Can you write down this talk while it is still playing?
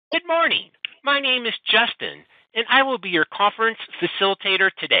Good morning. My name is Justin, and I will be your conference facilitator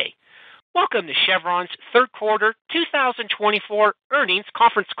today. Welcome to Chevron's third quarter 2024 earnings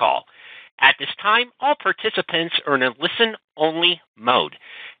conference call. At this time, all participants are in a listen-only mode.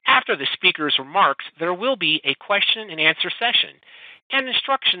 After the speaker's remarks, there will be a question-and-answer session, and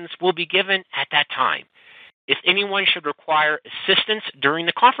instructions will be given at that time. If anyone should require assistance during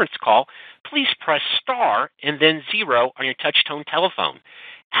the conference call, please press star and then 0 on your touch-tone telephone.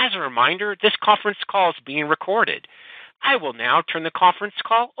 As a reminder, this conference call is being recorded. I will now turn the conference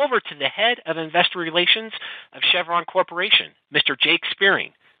call over to the head of investor relations of Chevron Corporation, Mr. Jake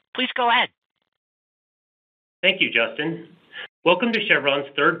Spearing. Please go ahead. Thank you, Justin. Welcome to Chevron's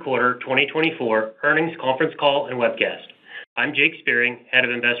third quarter 2024 earnings conference call and webcast. I'm Jake Spearing, head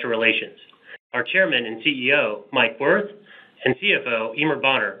of investor relations. Our chairman and CEO, Mike Wirth, and CFO, Eimear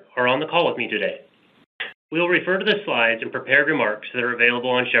Bonner, are on the call with me today. We will refer to the slides and prepared remarks that are available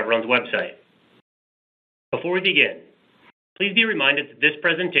on Chevron's website. Before we begin, please be reminded that this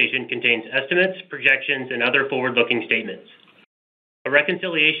presentation contains estimates, projections, and other forward-looking statements. A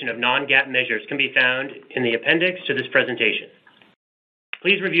reconciliation of non-GAAP measures can be found in the appendix to this presentation.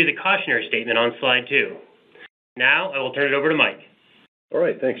 Please review the cautionary statement on slide 2. Now, I will turn it over to Mike. All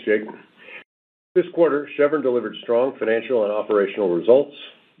right, thanks, Jake. This quarter, Chevron delivered strong financial and operational results,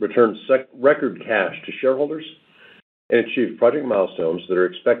 returned record cash to shareholders, and achieved project milestones that are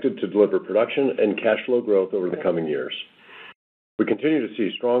expected to deliver production and cash flow growth over the coming years. We continue to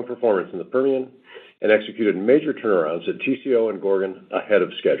see strong performance in the Permian and executed major turnarounds at TCO and Gorgon ahead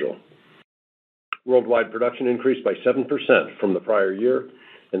of schedule. Worldwide production increased by 7% from the prior year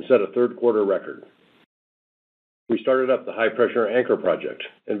and set a third-quarter record. We started up the high-pressure Anchor project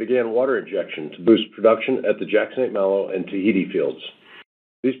and began water injection to boost production at the Jack/St. Malo and Tahiti fields.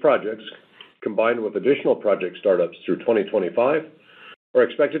 These projects, combined with additional project startups through 2025, are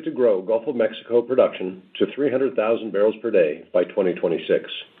expected to grow Gulf of Mexico production to 300,000 barrels per day by 2026.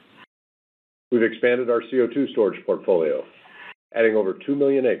 We've expanded our CO2 storage portfolio, adding over 2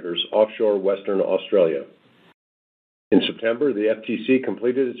 million acres offshore Western Australia. In September, the FTC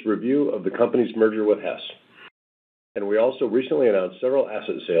completed its review of the company's merger with Hess, and we also recently announced several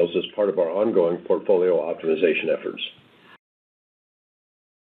asset sales as part of our ongoing portfolio optimization efforts.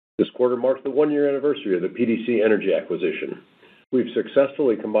 This quarter marked the one-year anniversary of the PDC Energy acquisition. We've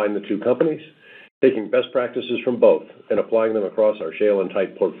successfully combined the two companies, taking best practices from both and applying them across our shale and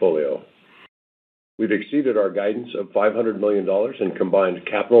tight portfolio. We've exceeded our guidance of $500 million in combined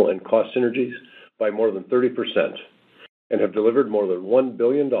capital and cost synergies by more than 30% and have delivered more than $1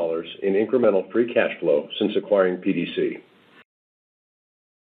 billion in incremental free cash flow since acquiring PDC.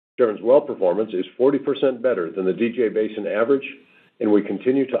 Chevron's well performance is 40% better than the DJ Basin average, and we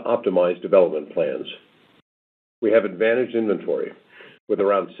continue to optimize development plans. We have advantaged inventory, with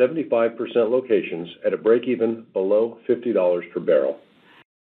around 75% locations at a break-even below $50 per barrel.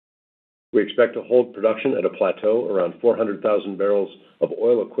 We expect to hold production at a plateau around 400,000 barrels of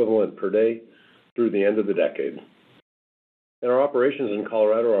oil equivalent per day through the end of the decade. And our operations in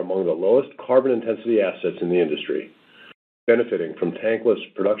Colorado are among the lowest carbon intensity assets in the industry, benefiting from tankless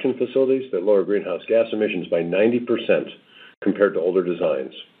production facilities that lower greenhouse gas emissions by 90% compared to older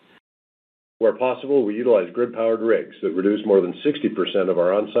designs. Where possible, we utilize grid-powered rigs that reduce more than 60% of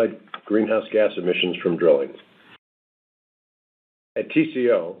our on-site greenhouse gas emissions from drilling. At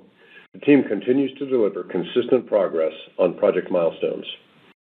TCO, the team continues to deliver consistent progress on project milestones.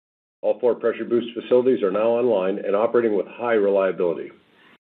 All 4 pressure boost facilities are now online and operating with high reliability.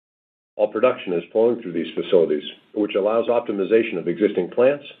 All production is flowing through these facilities, which allows optimization of existing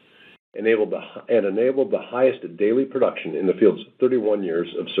plants and enabled the highest daily production in the field's 31 years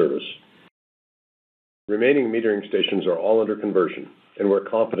of service. Remaining metering stations are all under conversion, and we're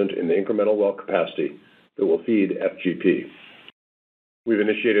confident in the incremental well capacity that will feed FGP. We've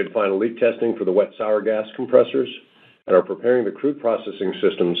initiated final leak testing for the wet sour gas compressors and are preparing the crude processing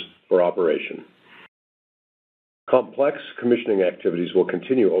systems for operation. Complex commissioning activities will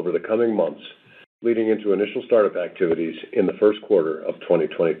continue over the coming months, leading into initial startup activities in the first quarter of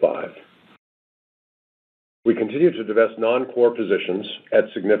 2025. We continue to divest non-core positions at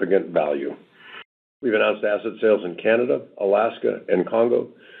significant value. We've announced asset sales in Canada, Alaska, and Congo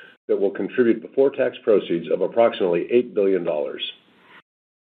that will contribute before-tax proceeds of approximately $8 billion.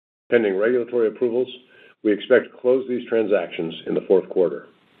 Pending regulatory approvals, we expect to close these transactions in the fourth quarter.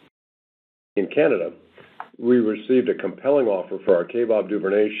 In Canada, we received a compelling offer for our Kaybob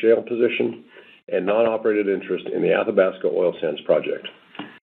Duvernay shale position and non-operated interest in the Athabasca Oil Sands project.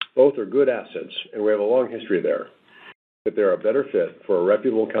 Both are good assets, and we have a long history there, but they're a better fit for a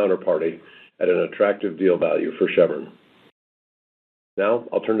reputable counterparty at an attractive deal value for Chevron. Now,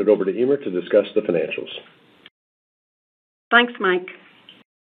 I'll turn it over to Eimear to discuss the financials. Thanks, Mike.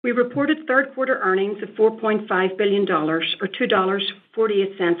 We reported third quarter earnings of $4.5 billion, or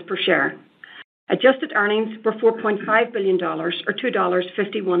 $2.48 per share. Adjusted earnings were $4.5 billion, or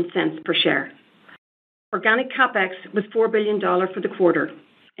 $2.51 per share. Organic CapEx was $4 billion for the quarter,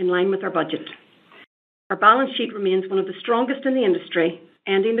 in line with our budget. Our balance sheet remains one of the strongest in the industry,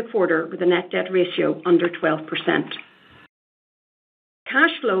 ending the quarter with a net debt ratio under 12%.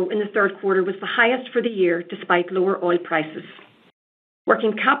 Cash flow in the third quarter was the highest for the year despite lower oil prices.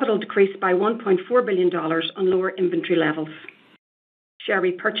 Working capital decreased by $1.4 billion on lower inventory levels. Share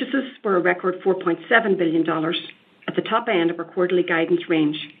repurchases were a record $4.7 billion at the top end of our quarterly guidance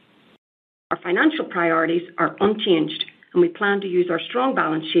range. Our financial priorities are unchanged, and we plan to use our strong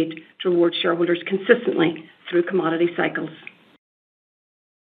balance sheet to reward shareholders consistently through commodity cycles.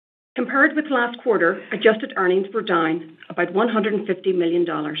 Compared with last quarter, adjusted earnings were down about $150 million.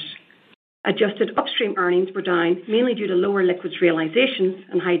 Adjusted upstream earnings were down mainly due to lower liquids realizations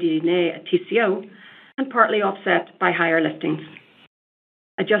and high DD&A at TCO, and partly offset by higher liftings.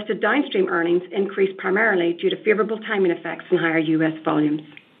 Adjusted downstream earnings increased primarily due to favorable timing effects and higher U.S. volumes.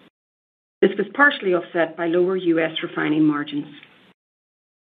 This was partially offset by lower U.S. refining margins.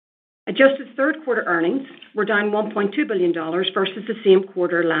 Adjusted third quarter earnings were down $1.2 billion versus the same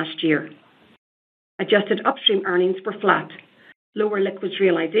quarter last year. Adjusted upstream earnings were flat. Lower liquids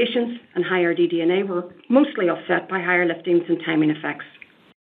realizations and higher DD&A were mostly offset by higher liftings and timing effects.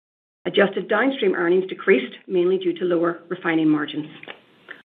 Adjusted downstream earnings decreased mainly due to lower refining margins.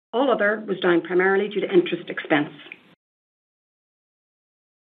 All other was down primarily due to interest expense.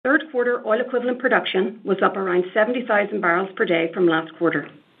 Third quarter oil equivalent production was up around 70,000 barrels per day from last quarter.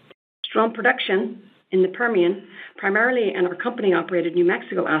 Strong production in the Permian, primarily in our company-operated New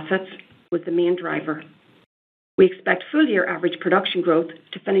Mexico assets, was the main driver. We expect full-year average production growth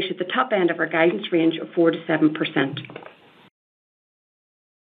to finish at the top end of our guidance range of 4 to 7%.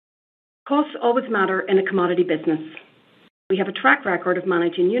 Costs always matter in a commodity business. We have a track record of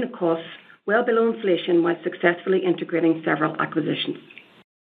managing unit costs well below inflation while successfully integrating several acquisitions.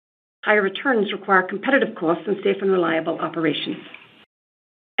 Higher returns require competitive costs and safe and reliable operations.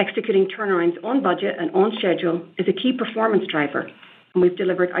 Executing turnarounds on budget and on schedule is a key performance driver, and we've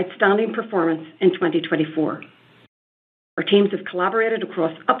delivered outstanding performance in 2024. Our teams have collaborated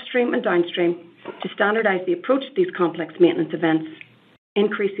across upstream and downstream to standardize the approach to these complex maintenance events,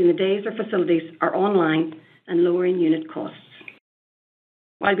 increasing the days our facilities are online and lowering unit costs.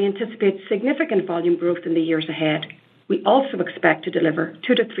 While we anticipate significant volume growth in the years ahead, we also expect to deliver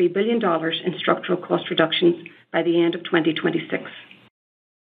 $2 to $3 billion in structural cost reductions by the end of 2026.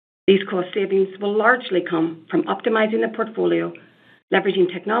 These cost savings will largely come from optimizing the portfolio,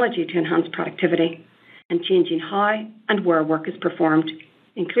 leveraging technology to enhance productivity, and changing how and where work is performed,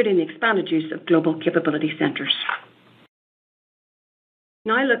 including the expanded use of global capability centers.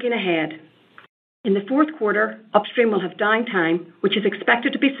 Now looking ahead. In the fourth quarter, upstream will have downtime, which is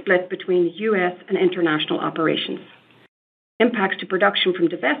expected to be split between the U.S. and international operations. Impacts to production from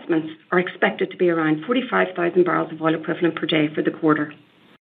divestments are expected to be around 45,000 barrels of oil equivalent per day for the quarter.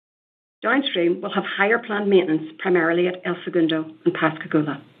 Downstream will have higher planned maintenance, primarily at El Segundo and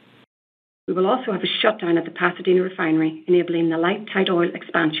Pascagoula. We will also have a shutdown at the Pasadena refinery, enabling the light tight oil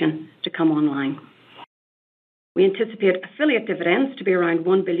expansion to come online. We anticipate affiliate dividends to be around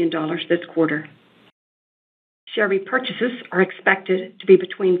 $1 billion this quarter. Share repurchases are expected to be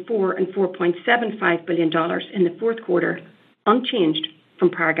between $4 and $4.75 billion in the fourth quarter, unchanged from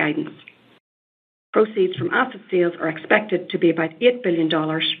prior guidance. Proceeds from asset sales are expected to be about $8 billion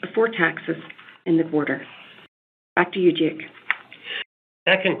before taxes in the quarter. Back to you, Jake.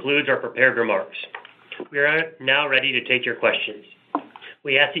 That concludes our prepared remarks. We are now ready to take your questions.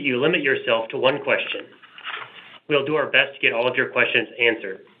 We ask that you limit yourself to one question. We'll do our best to get all of your questions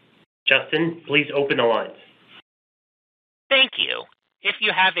answered. Justin, please open the lines. Thank you. If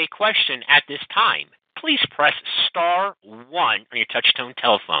you have a question at this time, please press star 1 on your touch-tone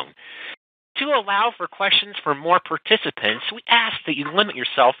telephone. To allow for questions from more participants, we ask that you limit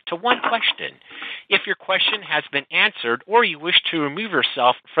yourself to one question. If your question has been answered or you wish to remove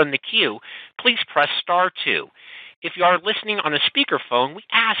yourself from the queue, please press star 2. If you are listening on a speakerphone, we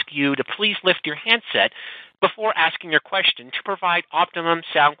ask you to please lift your handset before asking your question to provide optimum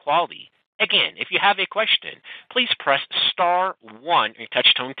sound quality. Again, if you have a question, please press star 1 on your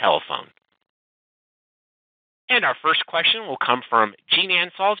touch-tone telephone. And our first question will come from Jean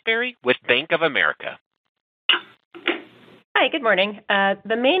Ann Salisbury with Bank of America. Hi, good morning.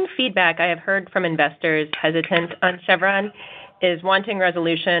 The main feedback I have heard from investors hesitant on Chevron is wanting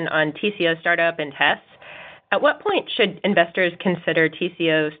resolution on TCO startup and tests. At what point should investors consider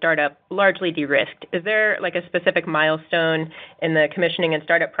TCO startup largely de-risked? Is there like a specific milestone in the commissioning and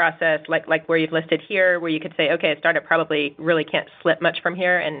startup process, like where you've listed here, where you could say, okay, a startup probably really can't slip much from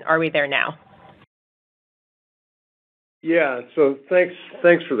here, and are we there now? Yeah, so thanks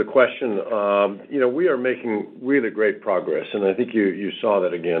for the question. We are making really great progress, and I think you saw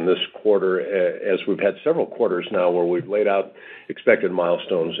that again this quarter, as we've had several quarters now where we've laid out expected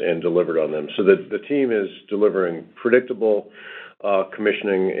milestones and delivered on them. So the team is delivering predictable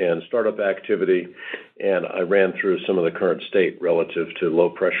commissioning and startup activity, and I ran through some of the current state relative to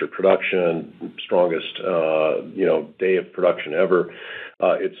low pressure production, strongest day of production ever,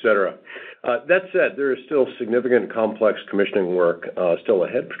 et cetera. That said, there is still significant complex commissioning work still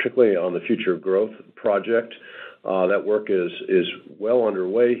ahead, particularly on the Future Growth project. That work is well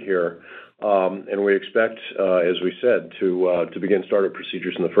underway here, and we expect, as we said, to begin startup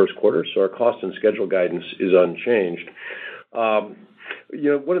procedures in the first quarter. So our cost and schedule guidance is unchanged.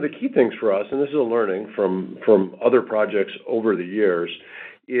 One of the key things for us, and this is a learning from other projects over the years,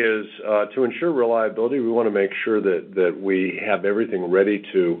 is to ensure reliability. We want to make sure that we have everything ready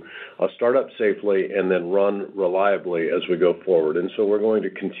to start up safely and then run reliably as we go forward. And so we're going to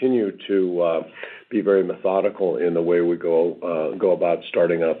continue to be very methodical in the way we go about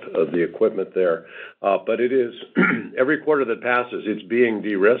starting up the equipment there. But it is every quarter that passes, it's being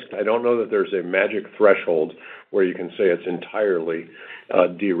de-risked. I don't know that there's a magic threshold where you can say it's entirely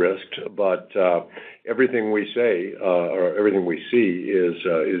de-risked, but everything we say or everything we see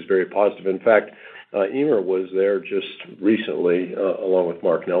is very positive. In fact, Eimear was there just recently, along with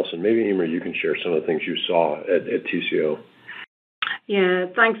Mark Nelson. Maybe, Eimear, you can share some of the things you saw at TCO. Yeah,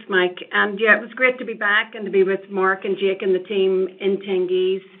 thanks, Mike. And yeah, it was great to be back and to be with Mark and Jake and the team in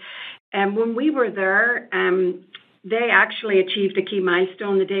Tengiz. And when we were there, they actually achieved a key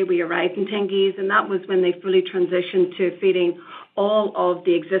milestone the day we arrived in Tengiz, and that was when they fully transitioned to feeding all of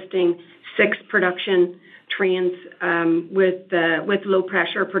the existing 6 production trains with low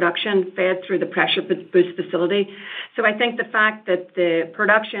pressure production fed through the pressure boost facility. So I think the fact that the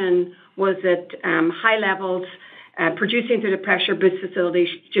production was at high levels, producing through the pressure boost facility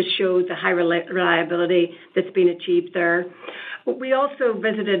just shows the high reliability that's been achieved there. But we also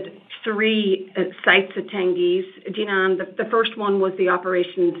visited 3 sites at Tengiz. Jinan, the first one was the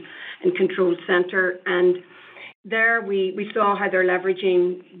Operations and Control Center, and there we saw how they're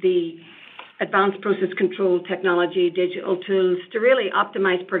leveraging the advanced process control technology, digital tools to really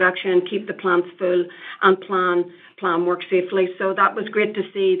optimize production, keep the plants full, and plan work safely. So that was great to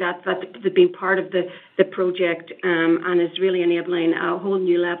see that they've been part of the project and is really enabling a whole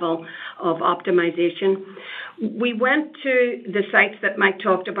new level of optimization. We went to the sites that Mike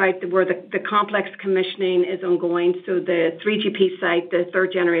talked about where the complex commissioning is ongoing. So the 3GP site, the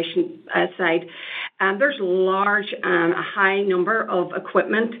third generation site, there's a large, a high number of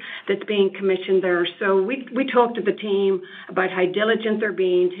equipment that's being commissioned there. So we talked to the team about how diligent they're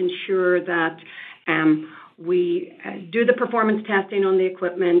being to ensure that we do the performance testing on the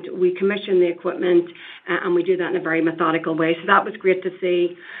equipment, we commission the equipment, and we do that in a very methodical way. So that was great to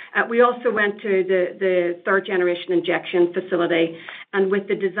see. We also went to the third generation injection facility, and with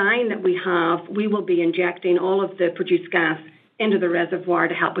the design that we have, we will be injecting all of the produced gas into the reservoir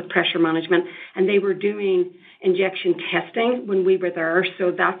to help with pressure management. And they were doing injection testing when we were there,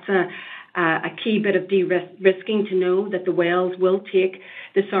 so that's a key bit of de-risking to know that the wells will take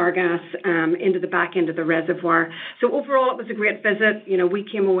the sour gas into the back end of the reservoir. So overall, it was a great visit. We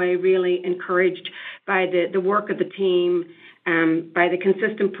came away really encouraged by the work of the team, by the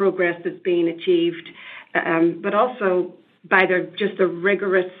consistent progress that's being achieved, but also by the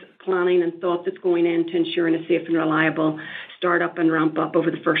rigorous planning and thought that's going into ensuring a safe and reliable startup and ramp up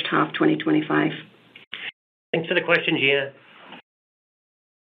over the first half 2025. Thanks for the question, Gina.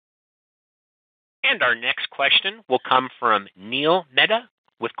 And our next question will come from Neil Mehta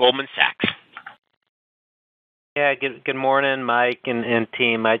with Goldman Sachs. Yeah, good morning, Mike and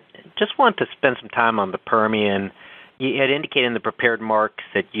team. I just want to spend some time on the Permian. You had indicated in the prepared remarks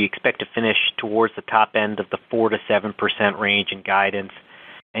that you expect to finish towards the top end of the 4 to 7% range in guidance,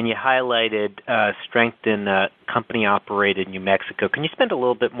 and you highlighted strength in company-operated New Mexico. Can you spend a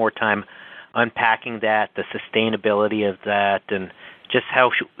little bit more time unpacking that, the sustainability of that, and just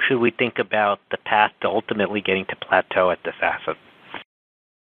how should we think about the path to ultimately getting to plateau at this asset?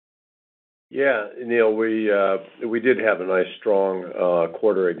 Yeah, Neil, we did have a nice strong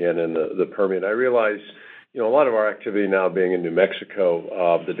quarter again in the Permian. I realize, a lot of our activity now being in New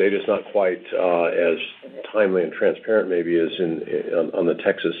Mexico, the data is not quite as timely and transparent maybe as on the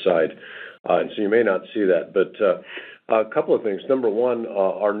Texas side, and so you may not see that. But A couple of things. Number one,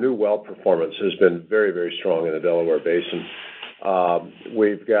 our new well performance has been very, very strong in the Delaware Basin.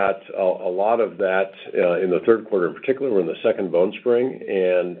 We've got a lot of that in the third quarter in particular. We're in the second Bone Spring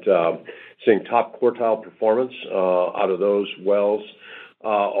and seeing top quartile performance out of those wells.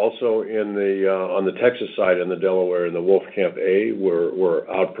 Also in on the Texas side in the Delaware in the Wolfcamp A, we're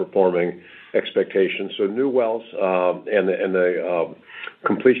outperforming expectations. So new wells and the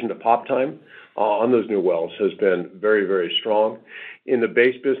completion to pop time on those new wells has been very, very strong. In the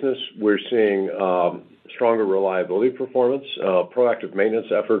base business, we're seeing stronger reliability performance. Proactive maintenance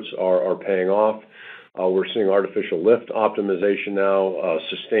efforts are paying off. We're seeing artificial lift optimization now,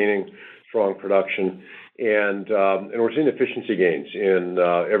 sustaining strong production. And we're seeing efficiency gains in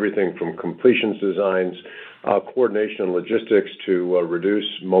everything from completions designs, coordination and logistics to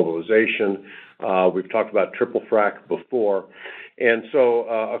reduce mobilization. We've talked about triple frac before. And so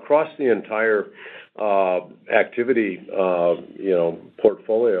across the entire activity,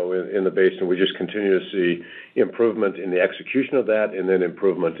 portfolio in the basin, we just continue to see improvement in the execution of that and then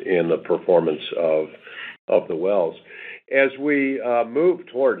improvement in the performance of the wells. As we move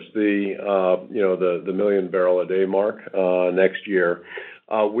towards the million barrel a day mark next year,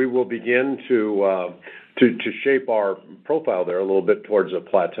 we will begin to shape our profile there a little bit towards a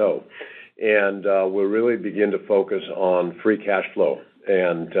plateau, and we'll really begin to focus on free cash flow,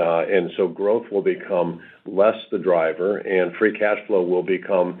 and so growth will become less the driver, and free cash flow will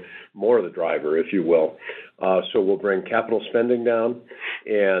become more the driver, if you will. So we'll bring capital spending down,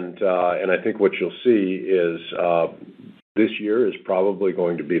 and I think what you'll see is this year is probably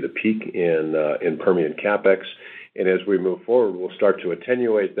going to be the peak in Permian capex, and as we move forward, we'll start to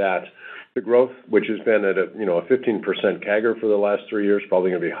attenuate that. The growth, which has been at a 15% CAGR for the last 3 years,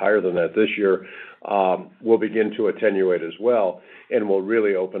 probably going to be higher than that this year, will begin to attenuate as well, and will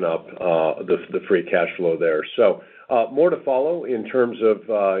really open up the free cash flow there. So more to follow in terms of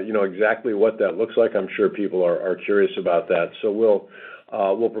exactly what that looks like. I'm sure people are curious about that. So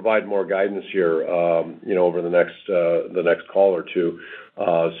we'll provide more guidance here, over the next call or two,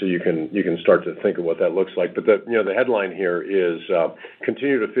 so you can start to think of what that looks like. But the headline here is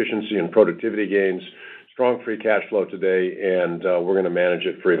continued efficiency and productivity gains, strong free cash flow today, and we're going to manage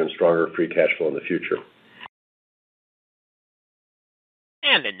it for even stronger free cash flow in the future.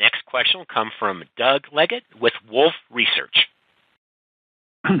 And the next question will come from Doug Leggett with Wolfe Research.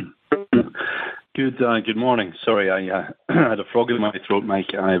 Good morning. Sorry, I had a frog in my throat,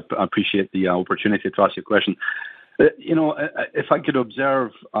 Mike. I appreciate the opportunity to ask you a question. If I could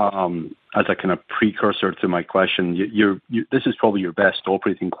observe as a kind of precursor to my question, this is probably your best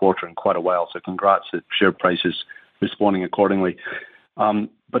operating quarter in quite a while, so congrats that share prices responding accordingly.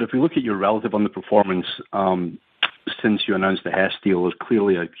 But if we look at your relative underperformance since you announced the Hess deal, there's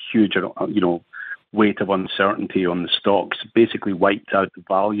clearly a huge weight of uncertainty on the stocks, basically wiped out the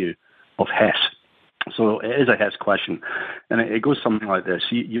value of Hess. So it is a Hess question, and it goes something like this.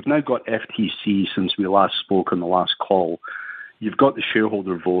 You've now got FTC since we last spoke on the last call. You've got the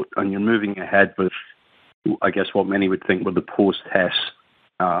shareholder vote, and you're moving ahead with, I guess, what many would think were the post-Hess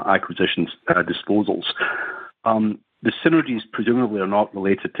acquisitions disposals. The synergies presumably are not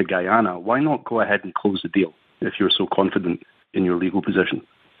related to Guyana. Why not go ahead and close the deal if you're so confident in your legal position?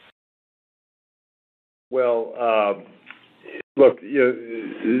 Well, look,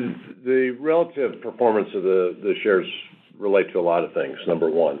 the relative performance of the shares relate to a lot of things,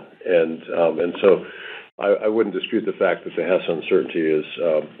 number one. And so I wouldn't dispute the fact that the Hess uncertainty is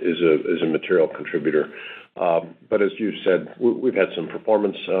a material contributor. But as you said, we've had some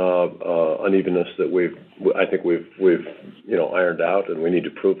performance unevenness that I think we've ironed out, and we need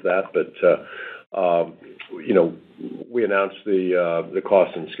to prove that. But we announced the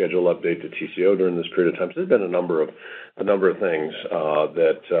cost and schedule update to TCO during this period of time. So there's been a number of things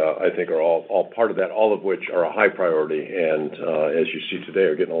that I think are all part of that, all of which are a high priority, and as you see today,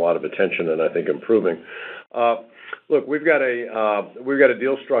 are getting a lot of attention, and I think improving. Look, we've got a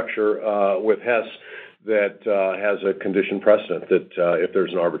deal structure with Hess that has a condition precedent that if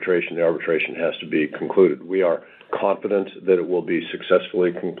there's an arbitration, the arbitration has to be concluded. We are confident that it will be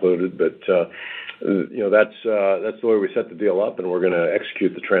successfully concluded, but that's the way we set the deal up, and we're going to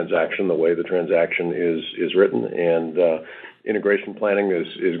execute the transaction the way the transaction is written, and integration planning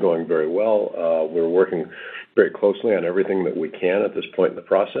is going very well. We're working very closely on everything that we can at this point in the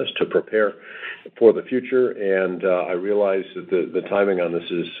process to prepare for the future, and I realize that the timing on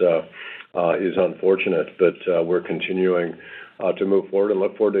this is unfortunate, but we're continuing to move forward and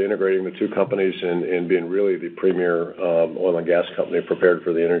look forward to integrating the two companies and being really the premier oil and gas company prepared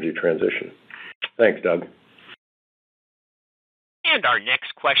for the energy transition. Thanks, Doug. And our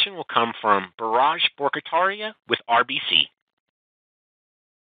next question will come from Biraj Borkhataria with RBC.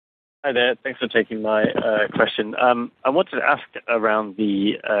 Hi there. Thanks for taking my question. I wanted to ask around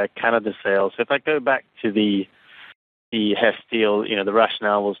the Canada sales. If I go back to the Hess deal, the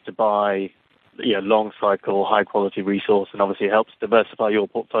rationale was to buy long cycle, high quality resource, and obviously it helps diversify your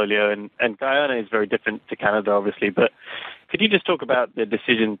portfolio. And Guyana is very different to Canada, obviously. But could you just talk about the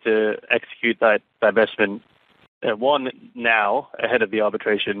decision to execute that divestment? One, now, ahead of the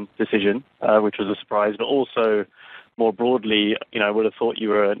arbitration decision, which was a surprise, but also more broadly, I would have thought you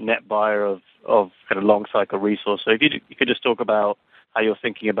were a net buyer of kind of long cycle resource. So if you could just talk about how you're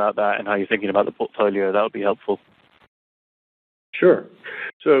thinking about that and how you're thinking about the portfolio, that would be helpful. Sure.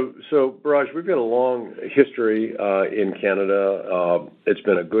 So Biraj, we've got a long history in Canada. It's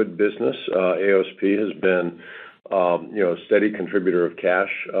been a good business. AOSP has been, a steady contributor of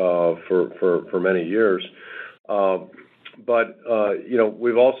cash for many years. But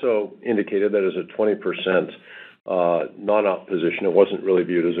we've also indicated that as a 20% non-op position, it wasn't really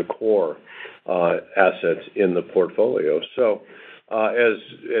viewed as a core asset in the portfolio. So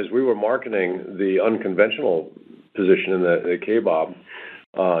as we were marketing the unconventional position in the Kaybob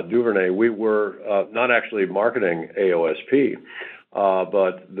Duvernay, we were not actually marketing AOSP,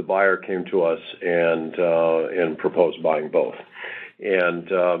 but the buyer came to us and proposed buying both,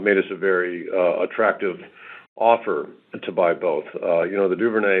 and made us a very attractive offer to buy both. The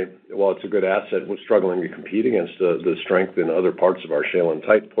Duvernay, while it's a good asset, was struggling to compete against the strength in other parts of our shale and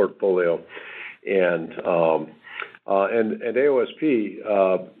tight portfolio, and AOSP,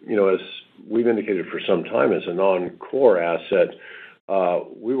 as we've indicated for some time, as a non-core asset,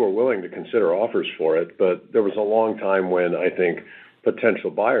 we were willing to consider offers for it, but there was a long time when I think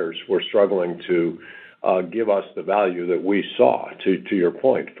potential buyers were struggling to give us the value that we saw, to your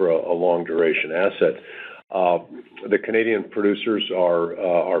point, for a long duration asset. The Canadian producers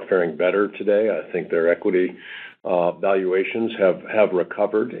are faring better today. I think their equity valuations have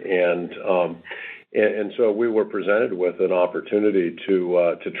recovered, and so we were presented with an opportunity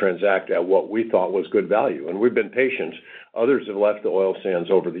to transact at what we thought was good value, and we've been patient. Others have left the oil sands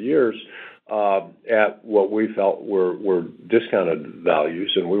over the years at what we felt were discounted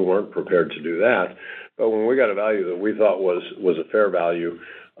values, and we weren't prepared to do that. But when we got a value that we thought was a fair value,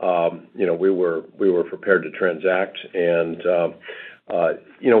 we were prepared to transact. And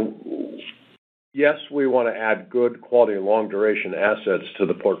yes, we want to add good quality and long duration assets to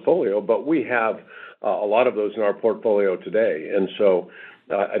the portfolio, but we have a lot of those in our portfolio today. And so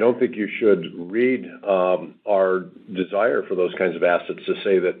I don't think you should read our desire for those kinds of assets to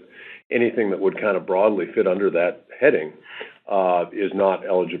say that anything that would kind of broadly fit under that heading is not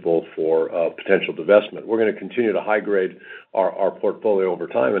eligible for potential divestment. We're going to continue to high grade our portfolio over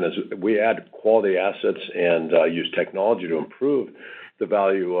time, and as we add quality assets and use technology to improve the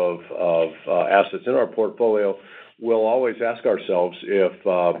value of assets in our portfolio, we'll always ask ourselves if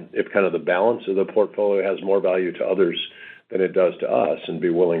kind of the balance of the portfolio has more value to others than it does to us, and be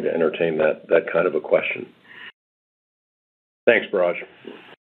willing to entertain that kind of a question. Thanks, Biraj.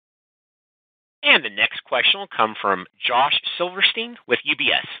 And the next question will come from Josh Silverstein with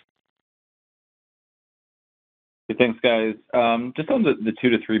UBS. Hey, thanks, guys. Just on the $2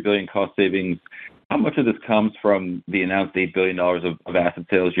 to $3 billion cost savings, how much of this comes from the announced $8 billion of asset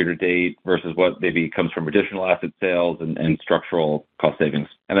sales year to date versus what maybe comes from additional asset sales and structural cost savings?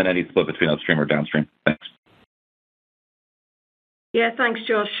 And then any split between upstream or downstream? Thanks. Yeah, thanks,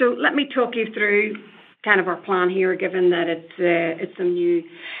 Josh. So let me talk you through kind of our plan here, given that it's some new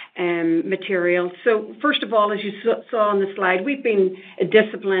material. So first of all, as you saw on the slide, we've been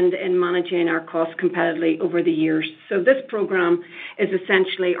disciplined in managing our costs competitively over the years. So this program is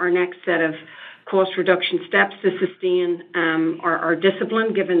essentially our next set of cost reduction steps to sustain our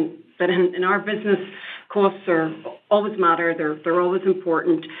discipline, given that in our business, costs are always matter, they're always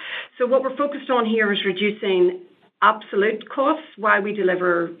important. So what we're focused on here is reducing absolute costs while we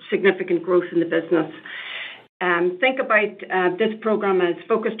deliver significant growth in the business. Think about this program as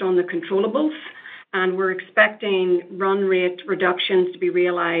focused on the controllables, and we're expecting run rate reductions to be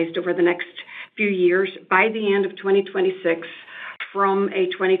realized over the next few years by the end of 2026 from a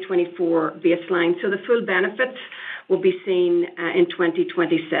 2024 baseline. So the full benefits will be seen in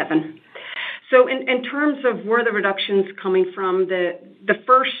 2027. So in terms of where the reductions coming from, the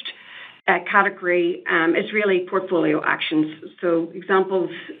first category is really portfolio actions. So examples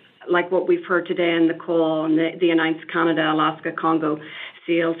like what we've heard today in the call and the announced Canada, Alaska, Congo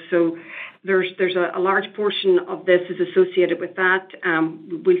sales. So there's a large portion of this is associated with that.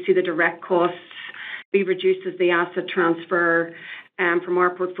 We'll see the direct costs be reduced as the asset transfer from our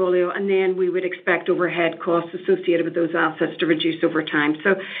portfolio, and then we would expect overhead costs associated with those assets to reduce over time.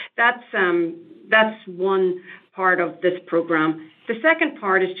 So that's one part of this program. The second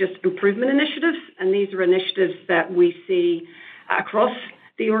part is just improvement initiatives, and these are initiatives that we see across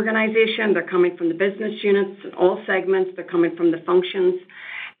the organization. They're coming from the business units, all segments. They're coming from the functions.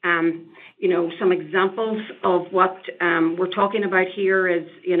 Some examples of what we're talking about here is,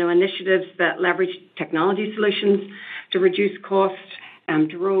 initiatives that leverage technology solutions to reduce cost,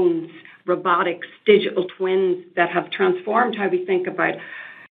 drones, robotics, digital twins that have transformed how we think about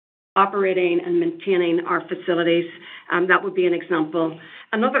operating and maintaining our facilities. That would be an example.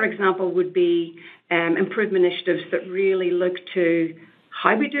 Another example would be improvement initiatives that really look to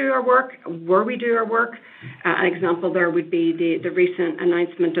how we do our work, where we do our work. An example there would be the recent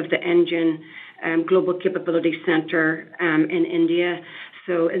announcement of the Engine Global Capability Center in India.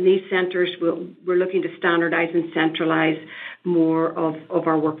 So in these centers, we're looking to standardize and centralize more of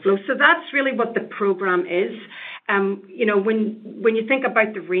our workflow. So that's really what the program is. When you think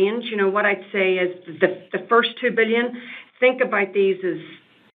about the range, what I'd say is the first $2 billion, think about these as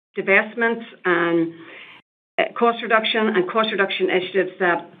divestments and cost reduction initiatives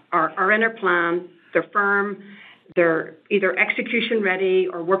that are in our plan. They're firm. They're either execution ready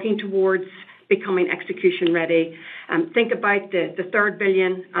or working towards becoming execution ready. Think about the third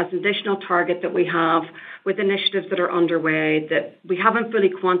billion as an additional target that we have with initiatives that are underway that we haven't fully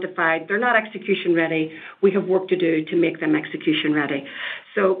quantified. They're not execution ready. We have work to do to make them execution ready.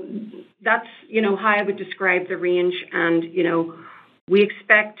 So that's, how I would describe the range. And, we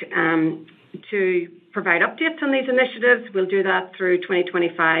expect to provide updates on these initiatives. We'll do that through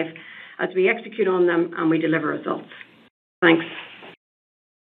 2025 as we execute on them and we deliver results. Thanks.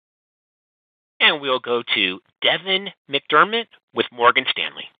 And we'll go to Devin McDermott with Morgan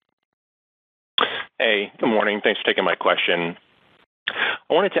Stanley. Hey, good morning. Thanks for taking my question.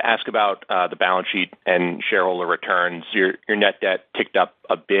 I wanted to ask about the balance sheet and shareholder returns. Your net debt ticked up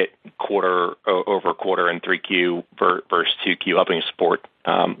a bit quarter over quarter in 3Q versus 2Q, helping support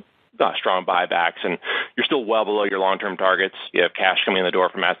strong buybacks, and you're still well below your long-term targets. You have cash coming in the door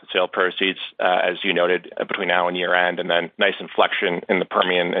from asset sale proceeds, as you noted, between now and year end, and then nice inflection in the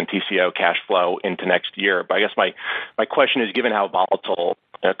Permian and TCO cash flow into next year. But I guess my question is, given how volatile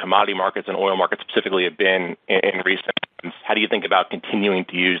commodity markets and oil markets specifically have been in recent months, how do you think about continuing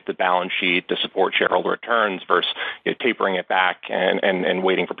to use the balance sheet to support shareholder returns versus tapering it back and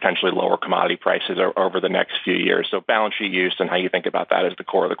waiting for potentially lower commodity prices over the next few years? So balance sheet use and how you think about that is the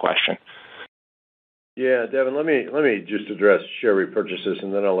core of the question. Yeah, Devin, let me just address share repurchases,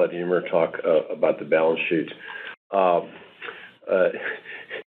 and then I'll let Eimear talk about the balance sheet.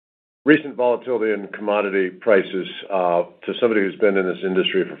 Recent volatility in commodity prices to somebody who's been in this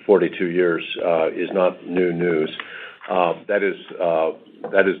industry for 42 years is not new news. That is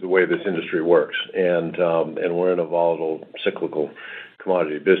the way this industry works, and we're in a volatile, cyclical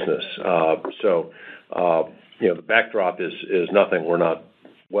commodity business. So the backdrop is nothing we're not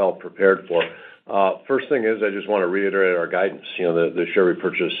well prepared for. First thing is, I just want to reiterate our guidance. The share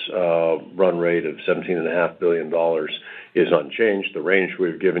repurchase run rate of $17.5 billion is unchanged. The range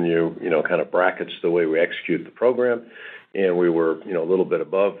we've given you, kind of brackets the way we execute the program, and we were, a little bit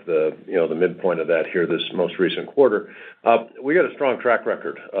above the midpoint of that here this most recent quarter. We got a strong track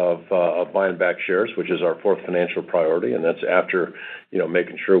record of buying back shares, which is our fourth financial priority, and that's after,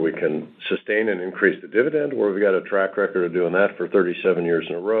 making sure we can sustain and increase the dividend, where we've got a track record of doing that for 37 years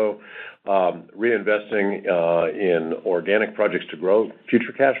in a row. Reinvesting in organic projects to grow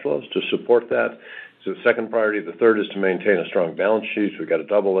future cash flows to support that. So the second priority. The third is to maintain a strong balance sheet. We've got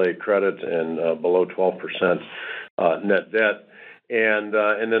a AA credit and below 12% net debt. And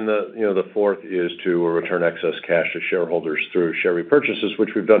then the fourth is to return excess cash to shareholders through share repurchases,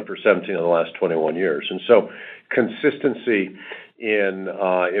 which we've done for 17 of the last 21 years. And so consistency in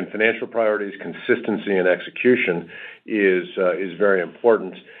financial priorities, consistency in execution is very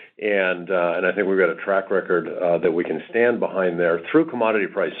important. And I think we've got a track record that we can stand behind there through commodity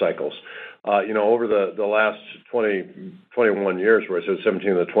price cycles. Over the last 21 years, where I said 17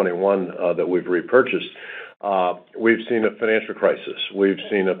 of the 21 that we've repurchased, we've seen a financial crisis. We've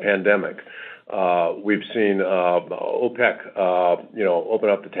seen a pandemic. We've seen OPEC, open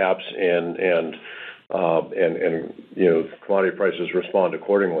up the taps and commodity prices respond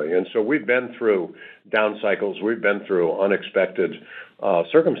accordingly. And so we've been through down cycles. We've been through unexpected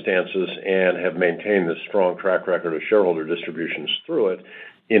circumstances and have maintained this strong track record of shareholder distributions through it,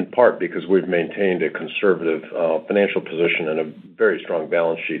 in part because we've maintained a conservative financial position and a very strong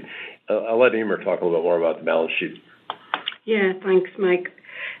balance sheet. I'll let Eimear talk a little bit more about the balance sheet. Yeah, thanks, Mike.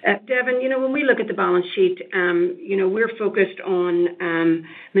 Devin, when we look at the balance sheet, we're focused on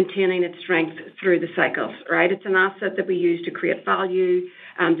maintaining its strength through the cycles, right? It's an asset that we use to create value,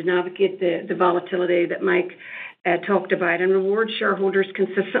 to navigate the volatility that Mike talked about, and reward shareholders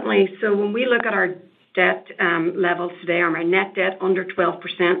consistently. So when we look at our debt levels today, our net debt under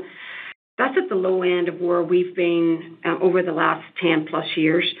 12%, that's at the low end of where we've been over the last 10 plus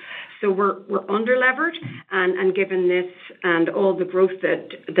years. So we're under levered, and given this and all the growth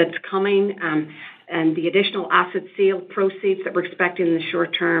that's coming, and the additional asset sale proceeds that we're expecting in the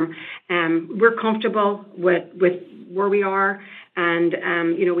short term, we're comfortable with where we are. And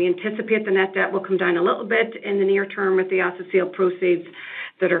we anticipate the net debt will come down a little bit in the near term with the asset sale proceeds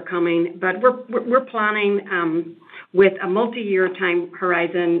that are coming. But we're planning with a multi-year time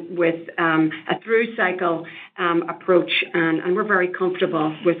horizon, with a through cycle approach, and we're very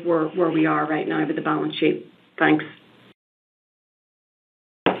comfortable with where we are right now with the balance sheet. Thanks.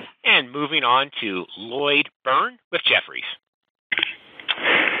 And moving on to Lloyd Byrne with Jefferies.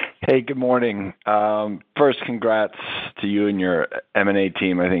 Hey, good morning. First, congrats to you and your M&A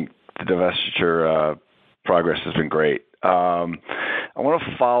team. I think the divestiture progress has been great. I want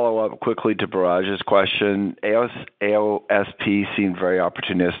to follow up quickly to Biraj's question. AOSP seemed very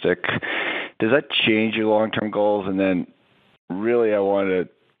opportunistic. Does that change your long-term goals? And then really I want to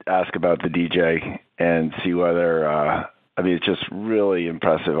ask about the DJ and see whether, it's just really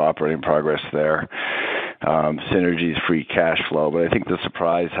impressive operating progress there. Synergies, free cash flow. But I think the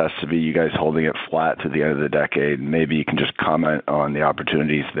surprise has to be you guys holding it flat to the end of the decade. Maybe you can just comment on the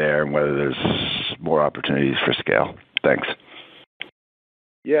opportunities there and whether there's more opportunities for scale. Thanks.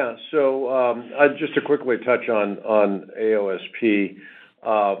 Yeah. So just to quickly touch on AOSP,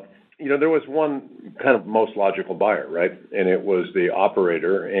 there was one kind of most logical buyer, right? And it was the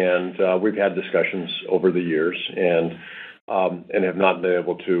operator. And we've had discussions over the years and have not been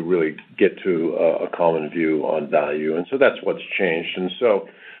able to really get to a common view on value. And so that's what's changed. And so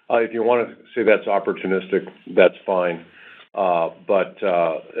if you want to say that's opportunistic, that's fine. But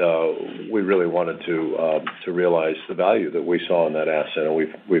we really wanted to realize the value that we saw in that asset, and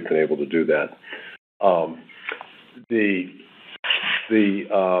we've been able to do that. The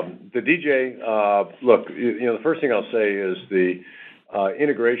DJ, look, the first thing I'll say is the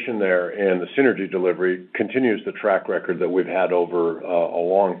integration there and the synergy delivery continues the track record that we've had over a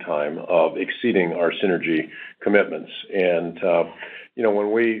long time of exceeding our synergy commitments. And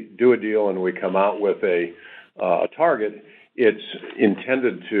when we do a deal and we come out with a target, it's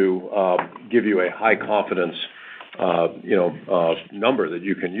intended to give you a high confidence, number that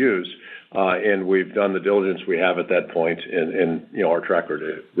you can use. And we've done the diligence we have at that point, and our track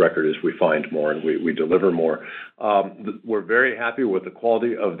record is we find more and we deliver more. We're very happy with the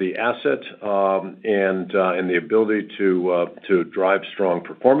quality of the asset and the ability to drive strong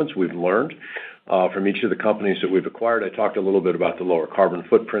performance. We've learned from each of the companies that we've acquired. I talked a little bit about the lower carbon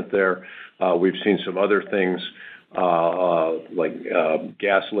footprint there. We've seen some other things like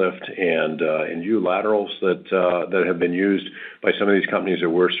gas lift and U laterals that have been used by some of these companies that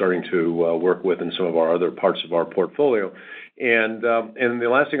we're starting to work with in some of our other parts of our portfolio. And the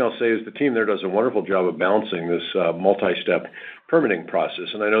last thing I'll say is the team there does a wonderful job of balancing this multi-step permitting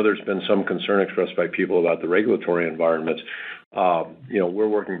process. And I know there's been some concern expressed by people about the regulatory environment. We're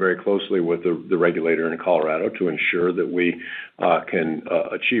working very closely with the regulator in Colorado to ensure that we can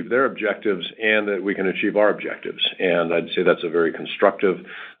achieve their objectives and that we can achieve our objectives. And I'd say that's a very constructive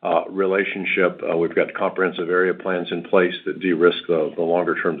relationship. We've got comprehensive area plans in place that de-risk the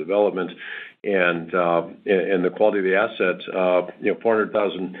longer-term development. And the quality of the asset,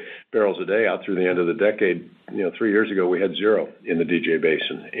 400,000 barrels a day out through the end of the decade. 3 years ago, we had zero in the DJ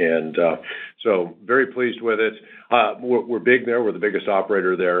Basin. And so very pleased with it. We're big there. We're the biggest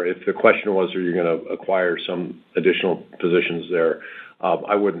operator there. If the question was, are you going to acquire some additional positions there,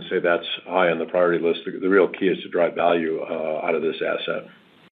 I wouldn't say that's high on the priority list. The real key is to drive value out of this asset.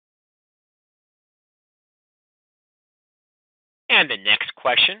 And the next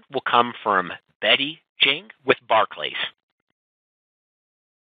question will come from Betty Jiang with Barclays.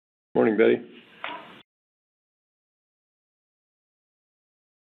 Morning, Betty.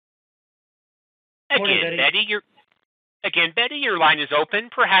 Morning, Betty. Betty, your line is open.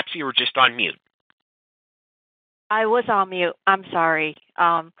 Perhaps you were just on mute. I was on mute. I'm sorry.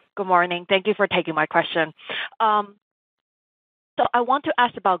 Good morning. Thank you for taking my question. So I want to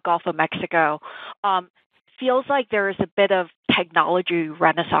ask about Gulf of Mexico. Feels like there is a bit of technology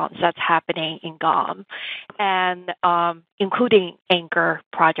renaissance that's happening in GOM, and including Anchor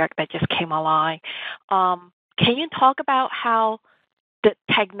project that just came online. Can you talk about how the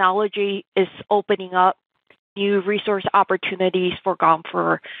technology is opening up new resource opportunities for GOM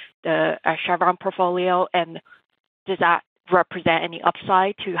for the Chevron portfolio? And does that represent any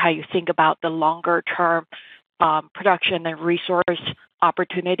upside to how you think about the longer-term production and resource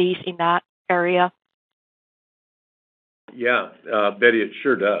opportunities in that area? Yeah, Betty, it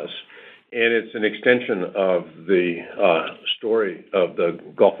sure does. And it's an extension of the story of the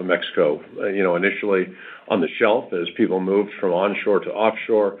Gulf of Mexico. Initially on the shelf as people moved from onshore to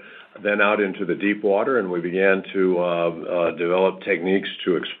offshore, then out into the deep water, and we began to develop techniques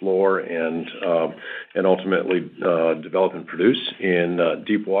to explore and ultimately develop and produce in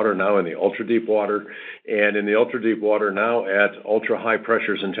deep water, now in the ultra deep water, and in the ultra deep water now at ultra high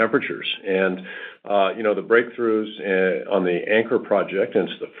pressures and temperatures. And the breakthroughs on the Anchor project, and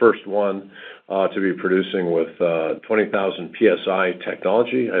it's the first one to be producing with 20,000 PSI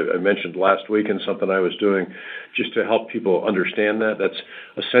technology. I mentioned last week in something I was doing just to help people understand that. That's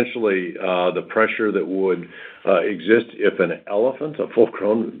essentially the pressure that would exist if an elephant, a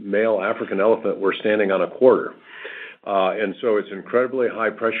full-grown male African elephant, were standing on a quarter. And so it's incredibly high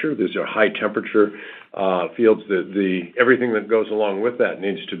pressure. These are high temperature fields. Everything that goes along with that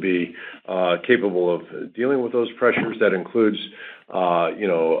needs to be capable of dealing with those pressures. That includes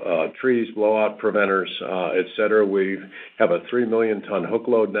trees, blowout preventers, et cetera. We have a 3 million ton hook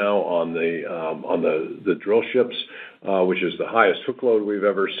load now on the drill ships, which is the highest hook load we've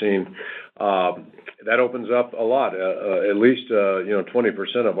ever seen. That opens up a lot. At least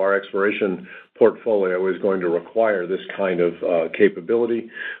 20% of our exploration portfolio is going to require this kind of capability.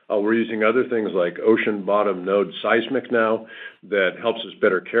 We're using other things like ocean bottom node seismic now that helps us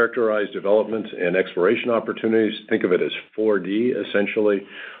better characterize development and exploration opportunities. Think of it as 4D, essentially,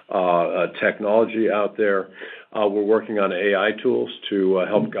 technology out there. We're working on AI tools to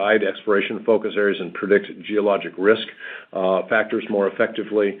help guide exploration focus areas and predict geologic risk factors more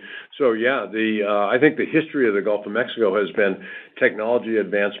effectively. So, yeah, I think the history of the Gulf of Mexico has been technology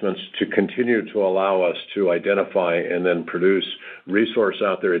advancements to continue to allow us to identify and then produce resource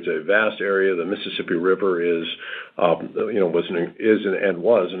out there. It's a vast area. The Mississippi River was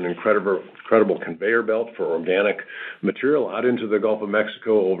an incredible conveyor belt for organic material out into the Gulf of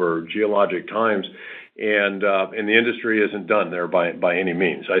Mexico over geologic times. And the industry isn't done there by any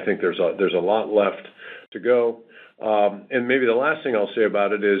means. I think there's a lot left to go. And maybe the last thing I'll say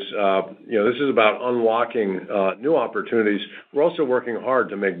about it is, this is about unlocking new opportunities. We're also working hard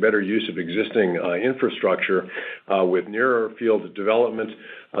to make better use of existing infrastructure with nearer field development,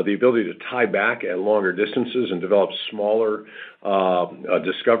 the ability to tie back at longer distances and develop smaller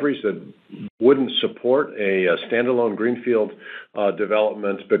discoveries that wouldn't support a standalone greenfield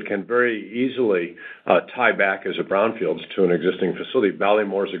development, but can very easily tie back as a brownfield to an existing facility.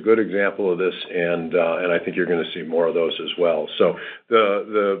 Ballymore is a good example of this, and I think you're going to see more of those as well. So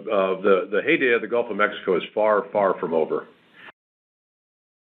the heyday of the Gulf of Mexico is far, far from over.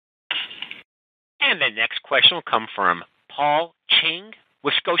 And the next question will come from Paul Cheng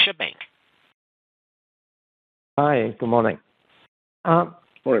with Scotiabank. Hi, good morning.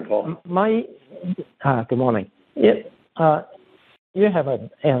 Morning, Paul. Good morning. You have an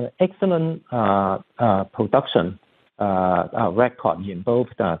excellent production record in both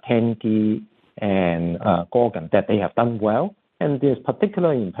the Tengiz and Gorgon, that they have done well. And it's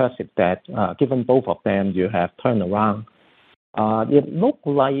particularly impressive that given both of them, you have turned around. It looked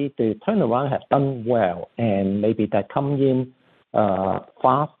like the turnaround has done well, and maybe that come in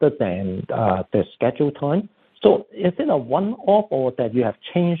faster than the scheduled time. So is it a one-off, or that you have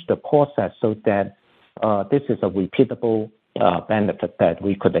changed the process so that this is a repeatable benefit that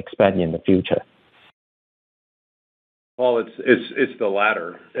we could expect in the future? Paul, it's the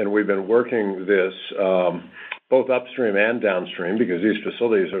latter, and we've been working this both upstream and downstream because these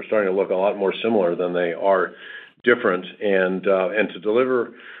facilities are starting to look a lot more similar than they are different. And to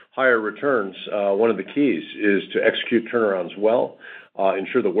deliver higher returns, one of the keys is to execute turnarounds well,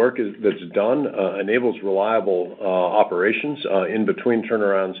 ensure the work that's done enables reliable operations in between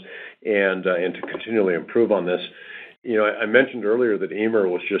turnarounds, and to continually improve on this. I mentioned earlier that Eimear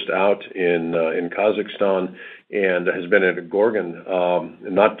was just out in Kazakhstan and has been at Gorgon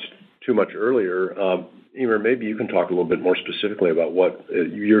not too much earlier. Eimear, maybe you can talk a little bit more specifically about what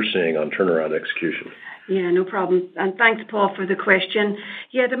you're seeing on turnaround execution. Yeah, no problem. And thanks, Paul, for the question.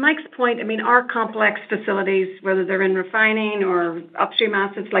 Yeah, to Mike's point, our complex facilities, whether they're in refining or upstream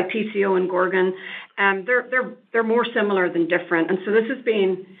assets like TCO and Gorgon, they're more similar than different. And so this has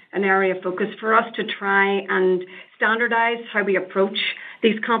been an area of focus for us to try and standardize how we approach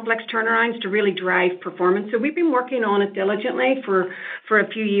these complex turnarounds to really drive performance. So we've been working on it diligently for a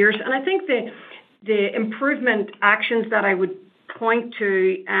few years. And I think the improvement actions that I would point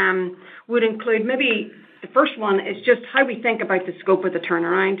to would include maybe The first one is just how we think about the scope of the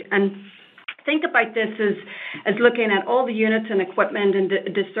turnaround. And think about this as looking at all the units and equipment and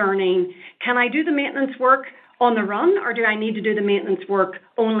discerning, can I do the maintenance work on the run, or do I need to do the maintenance work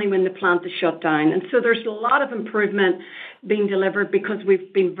only when the plant is shut down? And so there's a lot of improvement being delivered because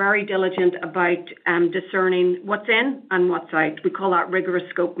we've been very diligent about discerning what's in and what's out. We call that rigorous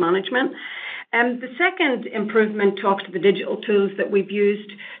scope management. The second improvement talks to the digital tools that we've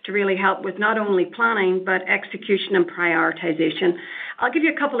used to really help with not only planning, but execution and prioritization. I'll give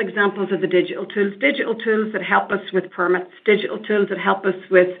you a couple examples of the digital tools that help us with permits, digital tools that help us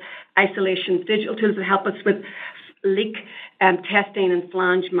with isolations, digital tools that help us with leak testing and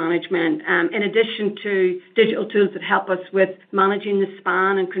flange management, in addition to digital tools that help us with managing the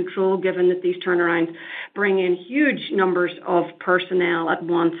span and control, given that these turnarounds bring in huge numbers of personnel at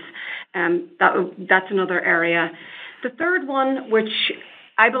once. That's another area. The third one, which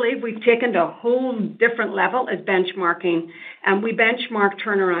I believe we've taken to a whole different level, is benchmarking. We benchmark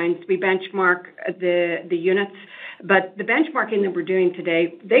turnarounds, we benchmark the units, but the benchmarking that we're doing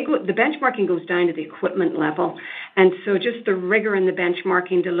today, the benchmarking goes down to the equipment level. And so just the rigor in the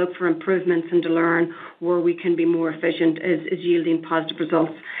benchmarking to look for improvements and to learn where we can be more efficient is yielding positive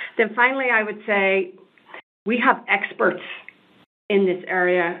results. Then finally, I would say we have experts in this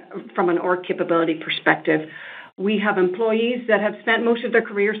area from an org capability perspective. We have employees that have spent most of their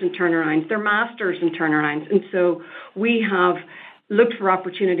careers in turnarounds. They're masters in turnarounds. And so we have looked for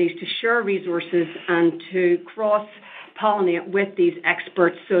opportunities to share resources and to cross-pollinate with these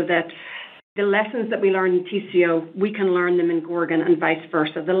experts so that the lessons that we learn in TCO, we can learn them in Gorgon and vice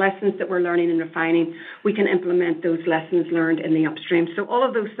versa. The lessons that we're learning in refining, we can implement those lessons learned in the upstream. So all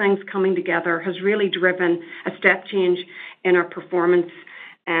of those things coming together has really driven a step change in our performance.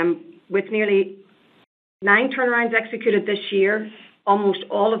 With nearly 9 turnarounds executed this year, almost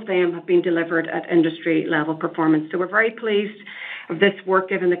all of them have been delivered at industry level performance. So we're very pleased of this work,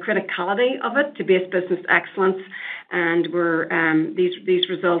 given the criticality of it to base business excellence, and these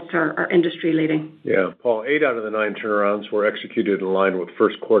results are industry leading. Yeah, Paul, 8 out of the 9 turnarounds were executed in line with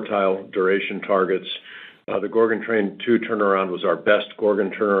first quartile duration targets. The Gorgon Train 2 turnaround was our best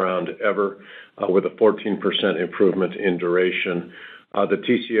Gorgon turnaround ever, with a 14% improvement in duration. The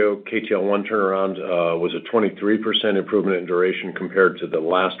TCO KTL1 turnaround was a 23% improvement in duration compared to the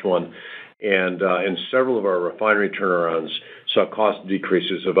last one. And several of our refinery turnarounds saw cost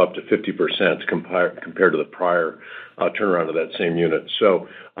decreases of up to 50% compared to the prior turnaround of that same unit. So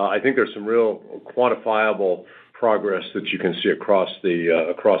I think there's some real quantifiable progress that you can see across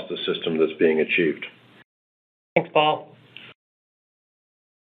the system that's being achieved. Thanks, Paul.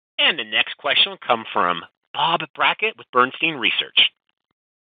 And the next question will come from Bob Brackett with Bernstein Research.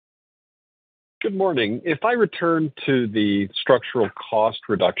 Good morning. If I return to the structural cost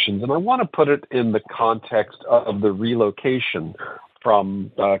reductions, and I want to put it in the context of the relocation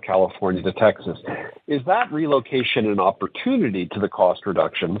from California to Texas, is that relocation an opportunity to the cost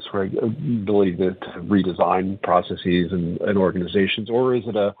reductions, right? Ability to redesign processes and organizations, or is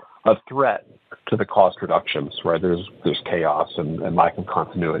it a threat to the cost reductions, where there's chaos and lack of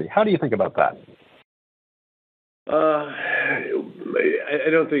continuity? How do you think about that? I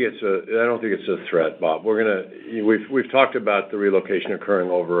don't think it's a threat, Bob. We've talked about the relocation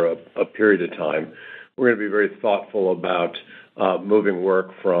occurring over a period of time. We're going to be very thoughtful about moving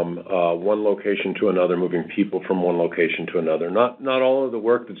work from one location to another, moving people from one location to another. Not all of the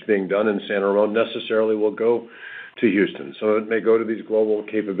work that's being done in San Ramon necessarily will go to Houston. So it may go to these global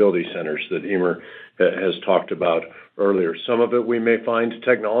capability centers that Eimear has talked about earlier. Some of it we may find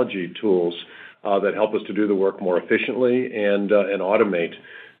technology tools that help us to do the work more efficiently and automate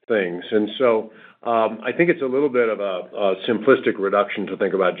things. And so I think it's a little bit of a simplistic reduction to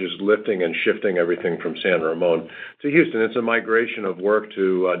think about just lifting and shifting everything from San Ramon to Houston. It's a migration of work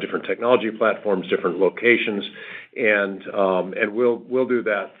to different technology platforms, different locations, and we'll do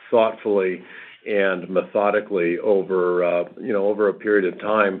that thoughtfully and methodically over a period of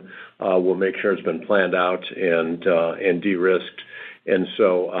time. We'll make sure it's been planned out and de-risked. And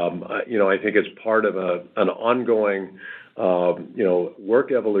so, I think it's part of an ongoing,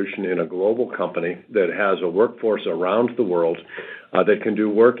 work evolution in a global company that has a workforce around the world that can do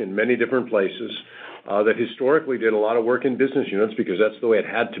work in many different places, that historically did a lot of work in business units because that's the way it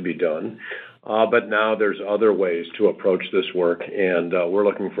had to be done. But now there's other ways to approach this work, and we're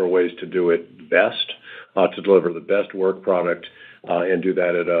looking for ways to do it best, to deliver the best work product, and do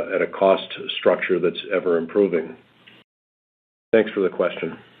that at a cost structure that's ever improving. Thanks for the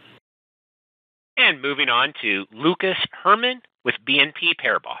question. And moving on to Lucas Herrmann with BNP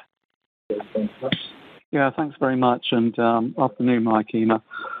Paribas. Yeah, thanks very much, and afternoon, Mike, Eimear.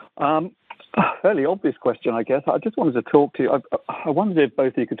 fairly obvious question, I guess. I just wanted to talk to you. I wondered if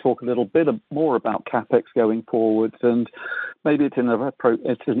both of you could talk a little bit more about CapEx going forwards, and maybe it's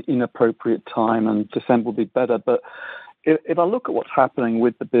an inappropriate time, and December will be better. But if I look at what's happening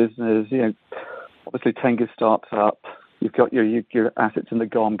with the business, obviously Tengiz starts up. You've got your assets in the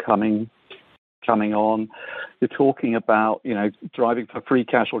GOM coming on. You're talking about driving for free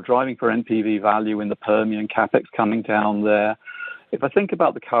cash or driving for NPV value in the Permian, CapEx coming down there. If I think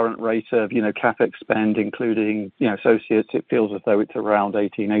about the current rate of, CapEx spend, including, associates, it feels as though it's around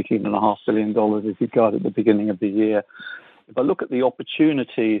 $18.5 billion as you got at the beginning of the year. If I look at the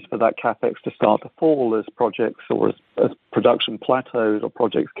opportunities for that CapEx to start to fall as projects or as production plateaus or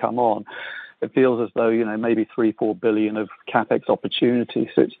projects come on, it feels as though, maybe $3-4 billion of CapEx opportunity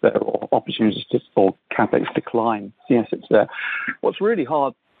sits there, or opportunities for CapEx decline. Yes, it's there. What's really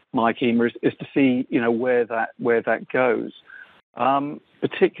hard, Mike Emer, is to see, where that goes.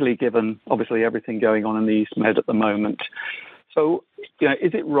 Particularly given, obviously, everything going on in the East Med at the moment. So,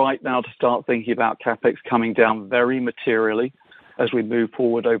 is it right now to start thinking about CapEx coming down very materially as we move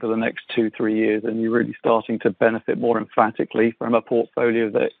forward over the next 2-3 years, and you're really starting to benefit more emphatically from a portfolio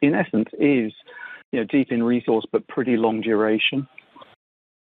that, in essence, is, deep in resource but pretty long duration?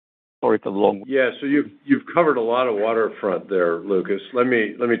 Sorry for the long. Yeah, so you've covered a lot of waterfront there, Lucas. Let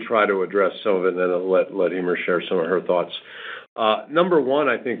me try to address some of it, and then I'll let Emer share some of her thoughts. Number one,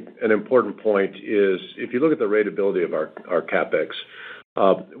 I think an important point is if you look at the ratability of our CapEx,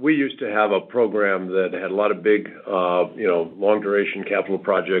 we used to have a program that had a lot of big, long duration capital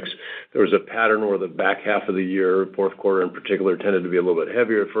projects. There was a pattern where the back half of the year, fourth quarter in particular, tended to be a little bit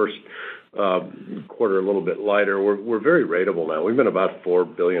heavier. First quarter a little bit lighter. We're very ratable now. We've been about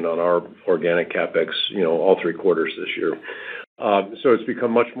 $4 billion on our organic CapEx, all 3 quarters this year. So it's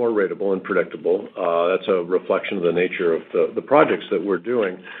become much more ratable and predictable. That's a reflection of the nature of the projects that we're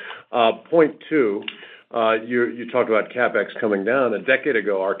doing. Point two, you talked about CapEx coming down. A decade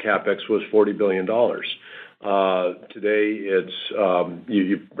ago, our CapEx was $40 billion. Today, it's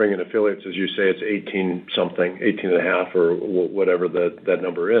you bring in affiliates, as you say, it's 18.5 or whatever that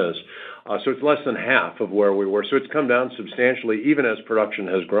number is. So it's less than half of where we were. So it's come down substantially, even as production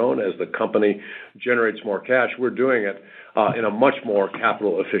has grown, as the company generates more cash. We're doing it in a much more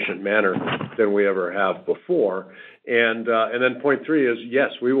capital efficient manner than we ever have before. And then point three is, yes,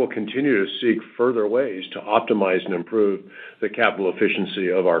 we will continue to seek further ways to optimize and improve the capital efficiency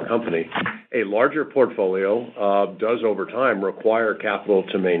of our company. A larger portfolio does over time require capital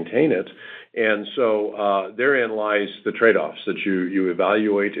to maintain it. And so therein lies the trade-offs that you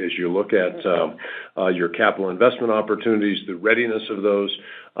evaluate as you look at your capital investment opportunities, the readiness of those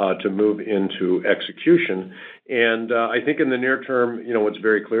to move into execution. And I think in the near term, what's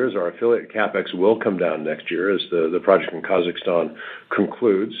very clear is our affiliate CapEx will come down next year as the project in Kazakhstan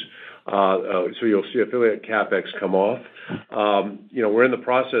concludes. So you'll see affiliate CapEx come off. We're in the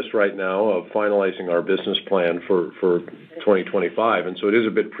process right now of finalizing our business plan for 2025, and so it is a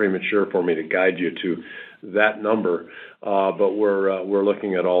bit premature for me to guide you to that number. But we're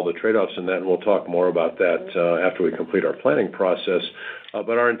looking at all the trade-offs in that, and we'll talk more about that after we complete our planning process.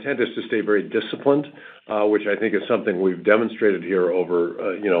 But our intent is to stay very disciplined, which I think is something we've demonstrated here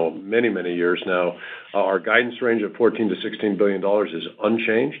over many, many years now. Our guidance range of $14 to $16 billion is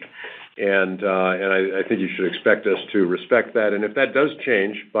unchanged, and I think you should expect us to respect that. And if that does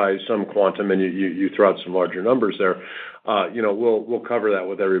change by some quantum, and you throw out some larger numbers there, we'll cover that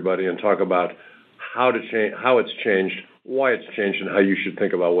with everybody and talk about how it's changed, why it's changed, and how you should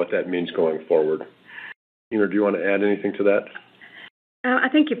think about what that means going forward. Emer, do you want to add anything to that? I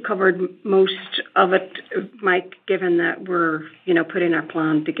think you've covered most of it, Mike, given that we're, putting our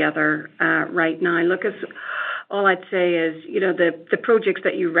plan together right now. Lucas, all I'd say is, the projects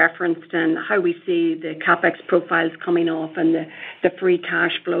that you referenced and how we see the CapEx profiles coming off and the free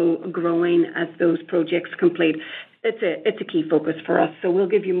cash flow growing as those projects complete, it's a key focus for us. So we'll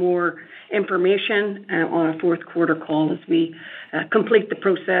give you more information on a fourth quarter call as we complete the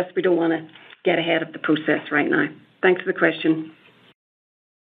process. We don't want to get ahead of the process right now. Thanks for the question.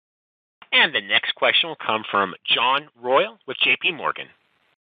 And the next question will come from John Royal with J.P. Morgan.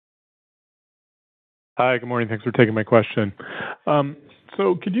 Hi, good morning. Thanks for taking my question.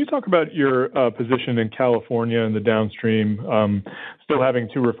 So could you talk about your position in California and the downstream, still having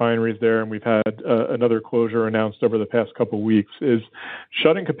 2 refineries there, and we've had another closure announced over the past couple of weeks. Is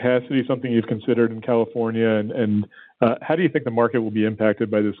shutting capacity something you've considered in California, and how do you think the market will be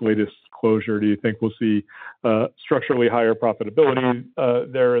impacted by this latest closure? Do you think we'll see structurally higher profitability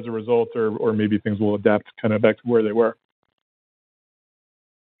there as a result, or maybe things will adapt kind of back to where they were?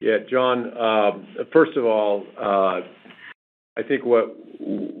 Yeah, John, first of all, I think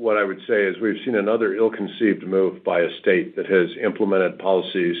what I would say is we've seen another ill-conceived move by a state that has implemented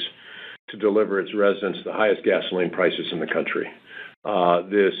policies to deliver its residents the highest gasoline prices in the country.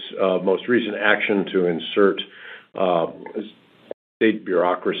 This most recent action to insert state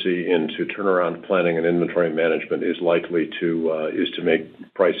bureaucracy into turnaround planning and inventory management is likely to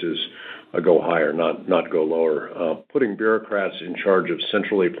make prices go higher, not go lower. Putting bureaucrats in charge of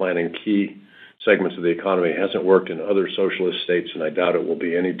centrally planning key segments of the economy hasn't worked in other socialist states, and I doubt it will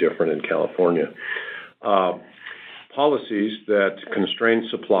be any different in California. Policies that constrain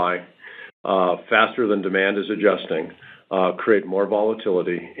supply faster than demand is adjusting create more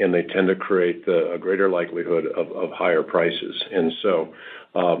volatility, and they tend to create a greater likelihood of higher prices. And so,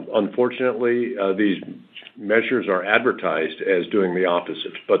 unfortunately, these measures are advertised as doing the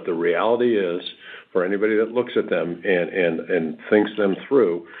opposite. But the reality is, for anybody that looks at them and thinks them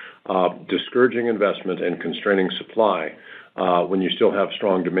through, discouraging investment and constraining supply when you still have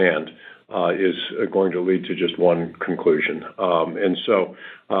strong demand is going to lead to just one conclusion. And so,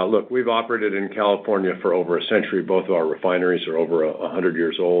 look, we've operated in California for over a century. Both of our refineries are over 100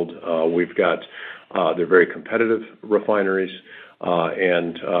 years old. We've got they're very competitive refineries,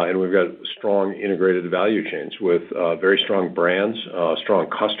 and we've got strong integrated value chains with very strong brands, strong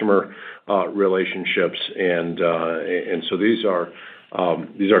customer relationships, and so these are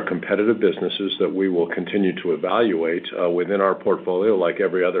competitive businesses that we will continue to evaluate within our portfolio, like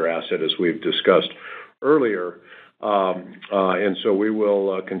every other asset, as we've discussed earlier. And so we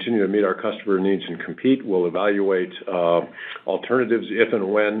will continue to meet our customer needs and compete. We'll evaluate alternatives if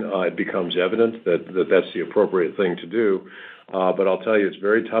and when it becomes evident that that's the appropriate thing to do. But I'll tell you, it's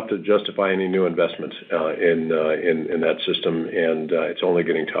very tough to justify any new investment in that system, and it's only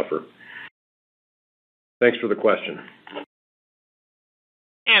getting tougher. Thanks for the question.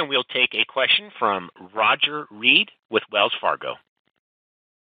 And we'll take a question from Roger Reed with Wells Fargo.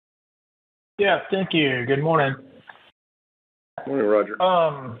 Yeah, thank you. Good morning. Morning, Roger.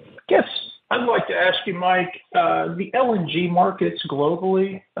 Guess I'd like to ask you, Mike, the LNG markets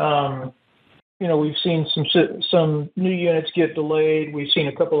globally, we've seen some new units get delayed. We've seen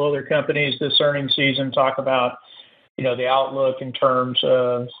a couple other companies this earnings season talk about, the outlook in terms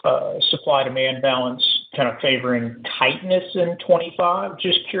of supply-demand balance kind of favoring tightness in 25.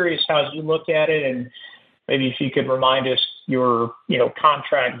 Just curious how you look at it, and maybe if you could remind us your,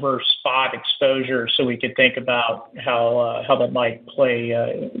 contract versus spot exposure so we could think about how that might play,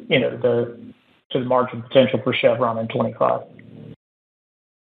 to the margin potential for Chevron in 25.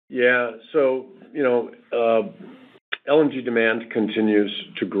 Yeah. So, LNG demand continues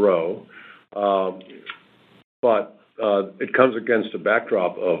to grow, but it comes against a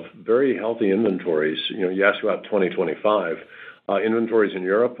backdrop of very healthy inventories. You asked about 2025. Inventories in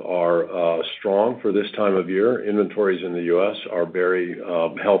Europe are strong for this time of year. Inventories in the U.S. are very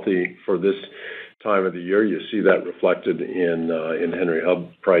healthy for this time of the year. You see that reflected in Henry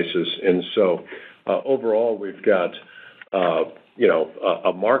Hub prices. And so overall, we've got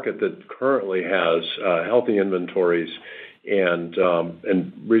a market that currently has healthy inventories and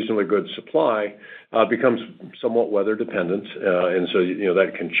reasonably good supply. Becomes somewhat weather dependent, and so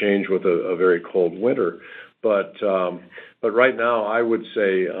that can change with a very cold winter. But right now, I would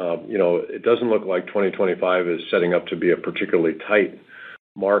say it doesn't look like 2025 is setting up to be a particularly tight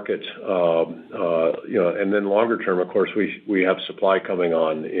market. And then longer term, of course, we have supply coming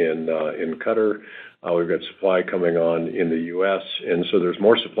on in Qatar. We've got supply coming on in the U.S., and so there's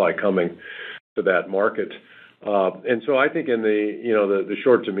more supply coming to that market. And so I think in the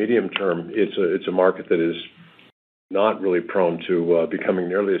short to medium term, it's a market that is not really prone to becoming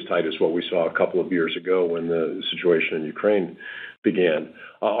nearly as tight as what we saw a couple of years ago when the situation in Ukraine began.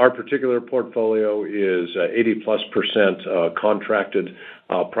 Our particular portfolio is 80+% contracted,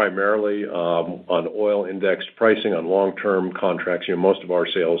 primarily on oil indexed pricing on long-term contracts. Most of our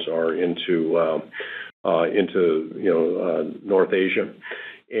sales are into North Asia.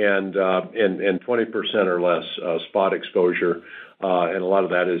 And 20% or less spot exposure, and a lot of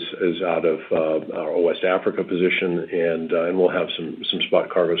that is out of our West Africa position, and we'll have some spot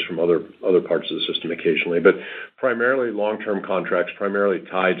cargoes from other parts of the system occasionally, but primarily long-term contracts, primarily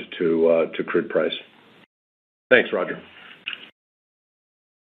tied to crude price. Thanks, Roger.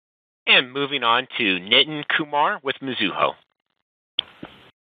 And moving on to Nitin Kumar with Mizuho.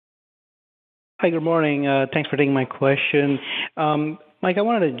 Hi, good morning. Thanks for taking my question. Mike, I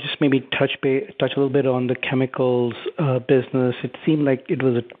wanted to just maybe touch a little bit on the chemicals business. It seemed like it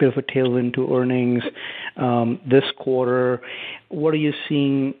was a bit of a tailwind to earnings this quarter. What are you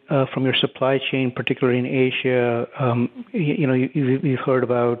seeing from your supply chain, particularly in Asia? You've heard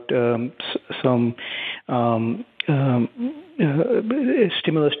about some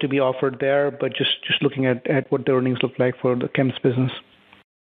stimulus to be offered there, but just looking at what the earnings look like for the chems business.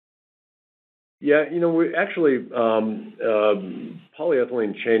 Yeah, we actually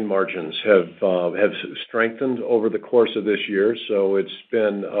polyethylene chain margins have strengthened over the course of this year. So it's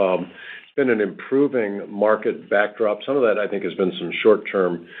been an improving market backdrop. Some of that I think has been some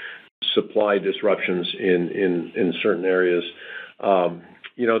short-term supply disruptions in certain areas.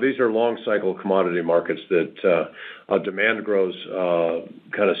 These are long cycle commodity markets that demand grows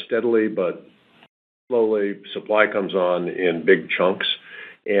kind of steadily, but slowly supply comes on in big chunks.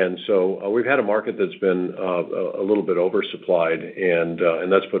 And so we've had a market that's been a little bit oversupplied, and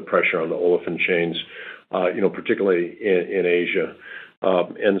that's put pressure on the olefin chains, particularly in Asia.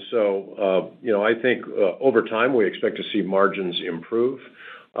 And so, I think over time we expect to see margins improve.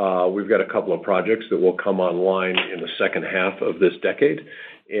 We've got a couple of projects that will come online in the second half of this decade,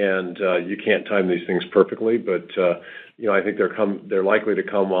 and you can't time these things perfectly, but I think they're likely to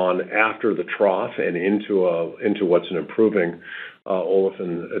come on after the trough and into what's an improving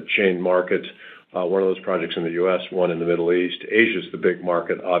olefin chain market. One of those projects in the U.S., one in the Middle East. Asia's the big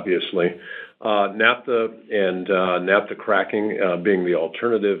market, obviously. Naphtha and naphtha cracking being the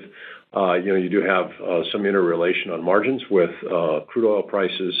alternative. You do have some interrelation on margins with crude oil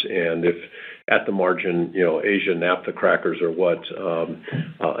prices, and if at the margin, Asia naphtha crackers are what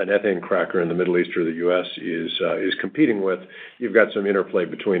an ethane cracker in the Middle East or the U.S. is competing with. You've got some interplay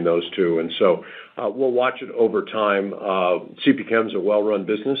between those two, and so we'll watch it over time. CP Chem is a well-run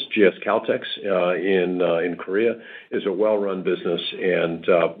business. GS Caltex in Korea is a well-run business, and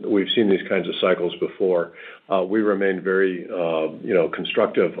we've seen these kinds of cycles before. We remain very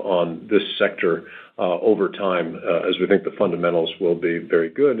constructive on this sector over time, as we think the fundamentals will be very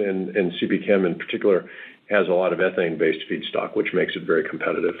good, and CP Chem in particular has a lot of ethane-based feedstock, which makes it very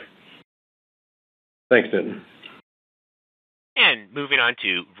competitive. Thanks, Nitin. And moving on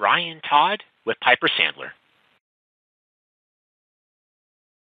to Ryan Todd with Piper Sandler.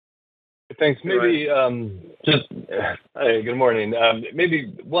 Thanks. Maybe good morning.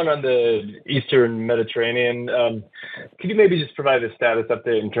 Maybe one on the Eastern Mediterranean. Could you maybe just provide a status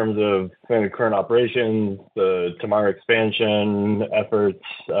update in terms of kind of current operations, the Tamar expansion efforts,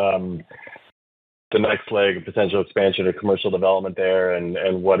 the next leg of potential expansion or commercial development there,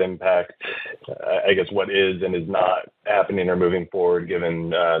 and what impact, I guess, what is and is not happening or moving forward given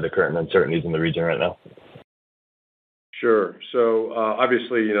the current uncertainties in the region right now? Sure. So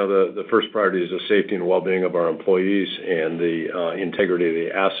obviously, the first priority is the safety and well-being of our employees and the integrity of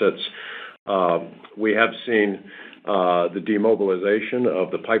the assets. We have seen the demobilization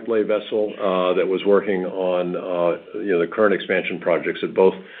of the pipelay vessel that was working on the current expansion projects at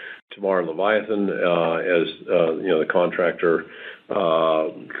both Tamar and Leviathan, as the contractor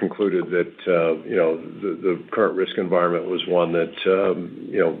concluded that the current risk environment was one that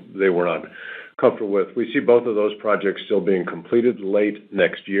they were not comfortable with. We see both of those projects still being completed late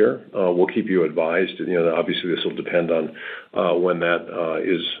next year. We'll keep you advised. Obviously, this will depend on when that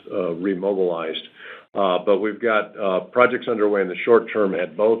is remobilized. But we've got projects underway in the short term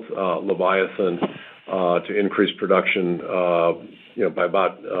at both Leviathan to increase production, by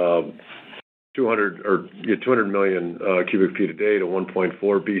about 200 million cubic feet a day to 1.4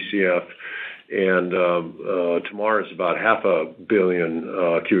 BCF. And Tamar is about 500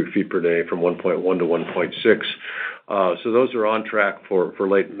 million cubic feet per day from 1.1 to 1.6. So those are on track for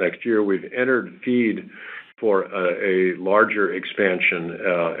late next year. We've entered FEED for a larger expansion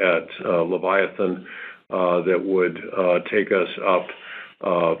at Leviathan that would take us up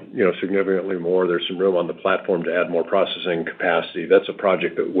significantly more. There's some room on the platform to add more processing capacity. That's a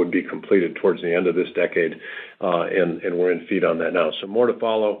project that would be completed towards the end of this decade, and we're in FEED on that now. So more to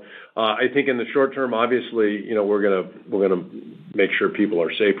follow. I think in the short term, obviously, we're gonna make sure people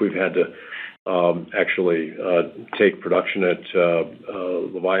are safe. We've had to actually take production at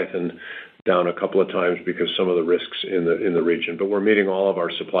Leviathan down a couple of times because some of the risks in the region. But we're meeting all of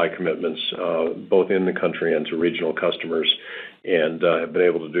our supply commitments, both in the country and to regional customers, and have been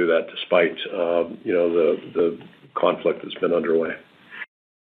able to do that despite the conflict that's been underway.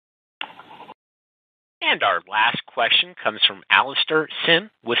 And our last question comes from Alistair Sim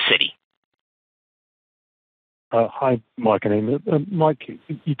with Citi. Hi, Mike and Amy. Mike,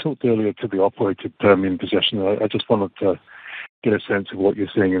 you talked earlier to the operated Permian position. I just wanted to get a sense of what you're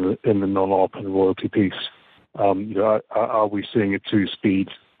seeing in the non-op and royalty piece. Are we seeing a two-speed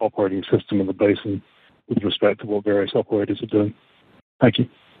operating system in the basin with respect to what various operators are doing? Thank you.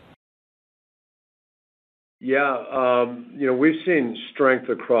 Yeah, we've seen strength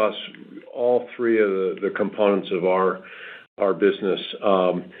across all three of the components of our business.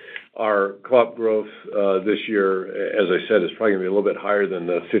 Our co-op growth this year, as I said, is probably going to be a little bit higher than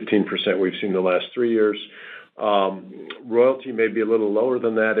the 15% we've seen the last 3 years. Royalty may be a little lower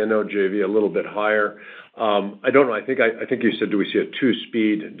than that. NOJV a little bit higher. I don't know. I think you said, do we see a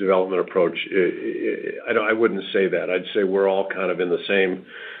two-speed development approach? I wouldn't say that. I'd say we're all kind of in the same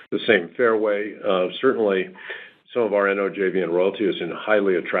fairway. Certainly, some of our NOJV and royalty is in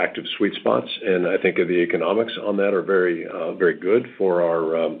highly attractive sweet spots, and I think the economics on that are very good for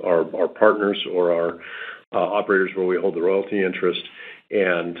our partners or our operators where we hold the royalty interest.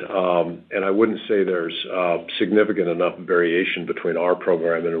 And I wouldn't say there's significant enough variation between our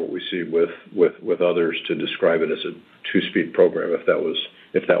program and what we see with others to describe it as a two-speed program, if that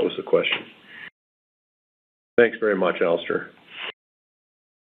was the question. Thanks very much, Alistair.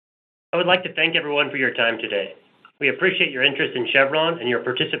 I would like to thank everyone for your time today. We appreciate your interest in Chevron and your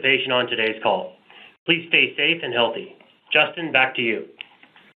participation on today's call. Please stay safe and healthy. Justin, back to you.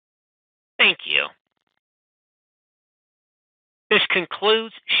 Thank you. This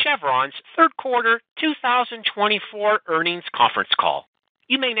concludes Chevron's third quarter 2024 earnings conference call.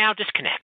 You may now disconnect.